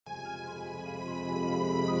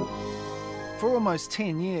For almost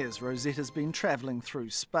 10 years, Rosetta's been travelling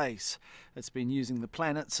through space. It's been using the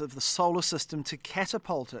planets of the solar system to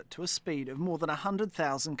catapult it to a speed of more than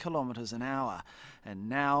 100,000 kilometres an hour. And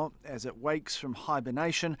now, as it wakes from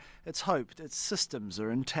hibernation, it's hoped its systems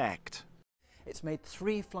are intact. It's made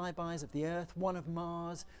 3 flybys of the Earth, 1 of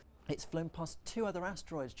Mars. It's flown past 2 other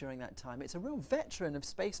asteroids during that time. It's a real veteran of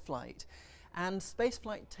spaceflight. And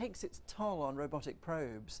spaceflight takes its toll on robotic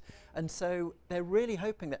probes. And so they're really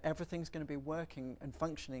hoping that everything's going to be working and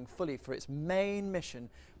functioning fully for its main mission,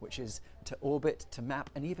 which is to orbit, to map,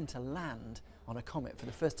 and even to land on a comet for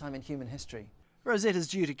the first time in human history. Rosetta's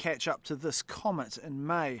due to catch up to this comet in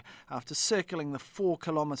May. After circling the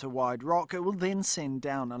 4-kilometre wide rock, it will then send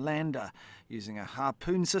down a lander. Using a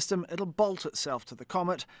harpoon system, it'll bolt itself to the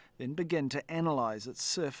comet, then begin to analyse its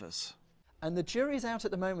surface. And the jury's out at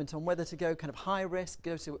the moment on whether to go kind of high risk,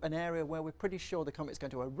 go to an area where we're pretty sure the comet's going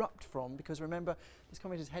to erupt from, because remember, this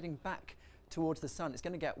comet is heading back towards the sun. It's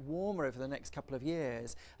going to get warmer over the next couple of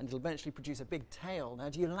years, and it'll eventually produce a big tail. Now,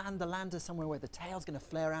 do you land the lander somewhere where the tail's going to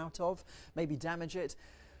flare out of, maybe damage it?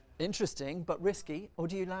 Interesting, but risky. Or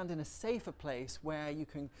do you land in a safer place where you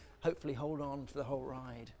can hopefully hold on for the whole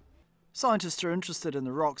ride? Scientists are interested in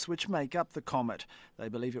the rocks which make up the comet. They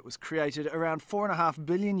believe it was created around 4.5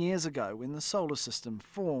 billion years ago when the solar system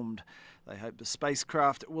formed. They hope the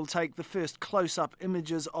spacecraft will take the first close-up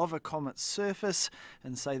images of a comet's surface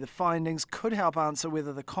and say the findings could help answer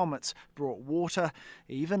whether the comets brought water,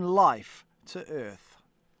 even life, to Earth.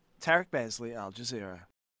 Tarek, Bazley, Al Jazeera.